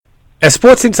As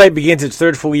Sports Insight begins its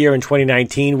third full year in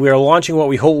 2019, we are launching what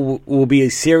we hope will be a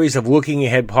series of looking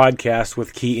ahead podcasts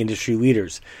with key industry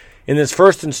leaders. In this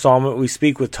first installment, we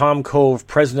speak with Tom Cove,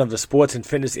 president of the Sports and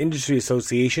Fitness Industry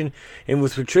Association, and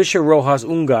with Patricia Rojas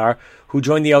Ungar, who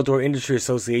joined the Outdoor Industry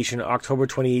Association in October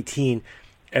 2018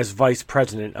 as vice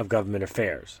president of government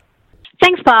affairs.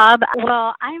 Thanks, Bob.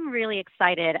 Well, I'm really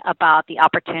excited about the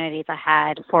opportunities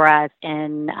ahead for us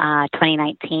in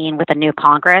 2019 with the new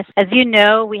Congress. As you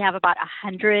know, we have about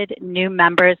 100 new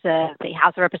members of the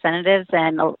House of Representatives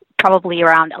and probably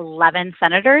around 11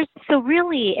 senators. So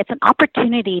really, it's an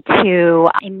opportunity to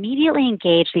immediately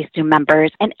engage these new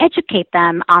members and educate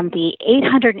them on the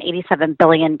 $887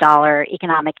 billion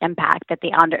economic impact that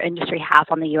the outdoor industry has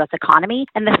on the U.S. economy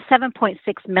and the 7.6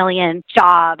 million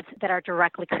jobs that are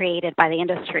directly created by the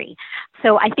industry.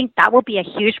 So I think that will be a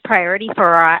huge priority for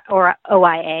our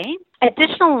OIA.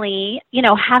 Additionally,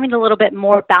 having a little bit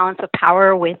more balance of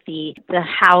power with the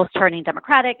House turning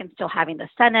Democratic and still having the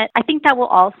Senate, I think that will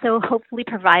also hopefully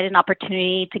provide an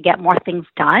opportunity to get more things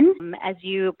done. As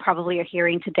you probably are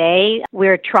hearing today,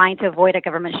 we're trying to avoid a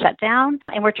government shutdown,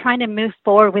 and we're trying to move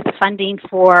forward with funding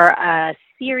for a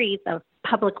series of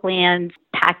public lands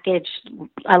package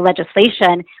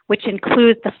legislation, which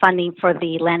includes the funding for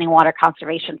the Land and Water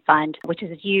Conservation Fund, which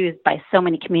is used by so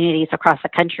many communities across the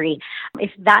country. If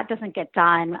that doesn't get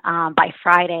done by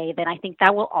Friday, then I think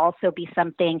that will also be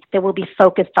something that will be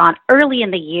focused on early in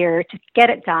the year to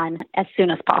get it done as soon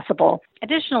as possible.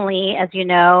 Additionally, as you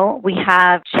know, we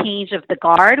have change of the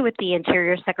guard with the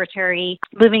Interior Secretary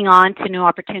moving on to new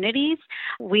opportunities.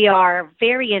 We are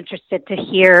very interested to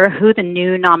hear who the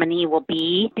new nominee will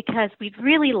be because we'd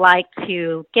really like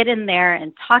to get in there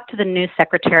and talk to the new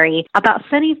secretary about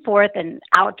setting forth an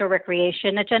outdoor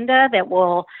recreation agenda that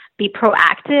will be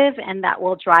proactive and that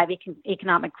will drive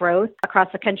economic growth across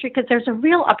the country, because there's a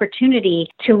real opportunity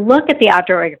to look at the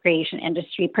outdoor recreation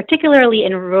industry, particularly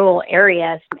in rural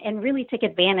areas, and really take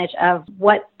advantage of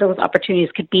what those opportunities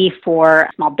could be for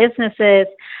small businesses,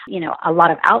 a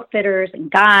lot of outfitters and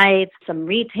guides, some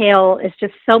retail. It's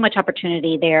just so much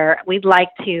opportunity there. We'd like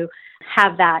to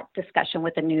have that discussion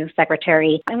with the new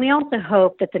secretary. And we also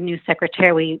hope that the new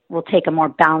secretary will take a more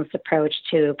balanced approach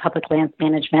to public lands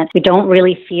management. We don't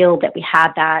really feel that we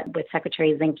had that with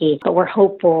Secretary Zinke, but we're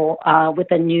hopeful with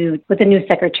the new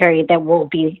secretary that will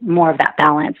be more of that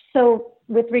balance. So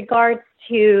with regards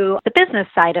to the business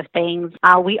side of things,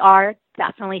 we are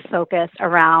definitely focused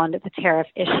around the tariff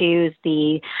issues.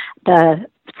 The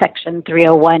Section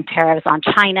 301 tariffs on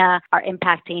China are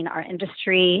impacting our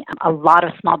industry. A lot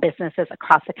of small businesses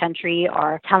across the country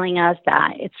are telling us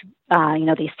that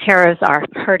these tariffs are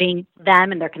hurting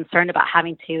them, and they're concerned about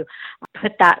having to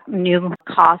put that new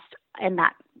cost and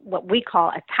that what we call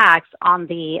a tax on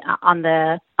the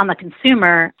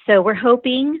consumer. So we're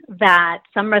hoping that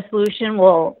some resolution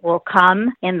will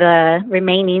come in the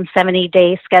remaining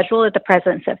 70-day schedule that the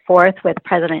president set forth with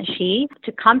President Xi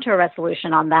to come to a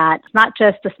resolution on that. It's not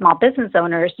just the small business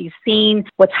owners. You've seen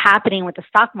what's happening with the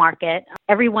stock market.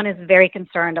 Everyone is very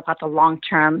concerned about the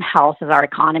long-term health of our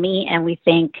economy, and we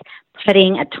think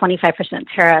putting a 25%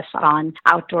 tariff on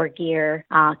outdoor gear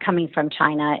coming from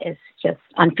China is just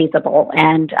unfeasible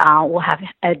and will have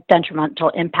a detrimental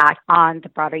impact on the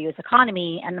broader U.S.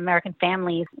 economy. And American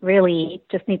families really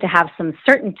just need to have some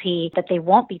certainty that they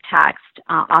won't be taxed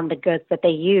on the goods that they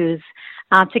use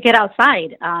to get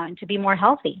outside and to be more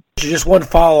healthy. Just one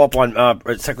follow-up on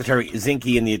Secretary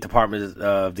Zinke in the Department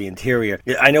of the Interior.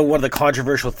 I know one of the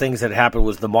controversial things that happened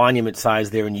was the monument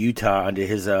size there in Utah under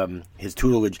his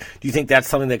tutelage. Do you think that's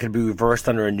something that could be reversed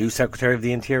under a new Secretary of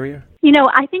the Interior?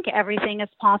 I think everything is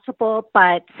possible,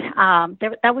 but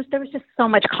there was just so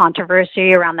much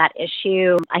controversy around that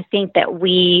issue. I think that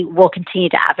we will continue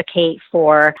to advocate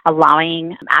for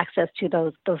allowing access to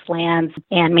those lands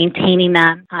and maintaining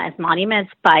them as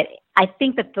monuments, but I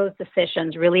think that those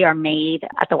decisions really are made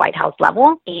at the White House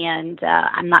level, and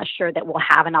I'm not sure that we'll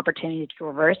have an opportunity to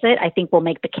reverse it. I think we'll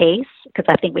make the case because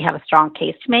I think we have a strong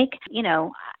case to make.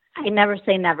 I never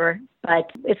say never,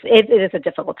 but it is a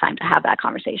difficult time to have that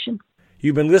conversation.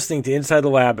 You've been listening to Inside the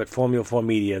Lab at Formula 4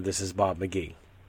 Media. This is Bob McGee.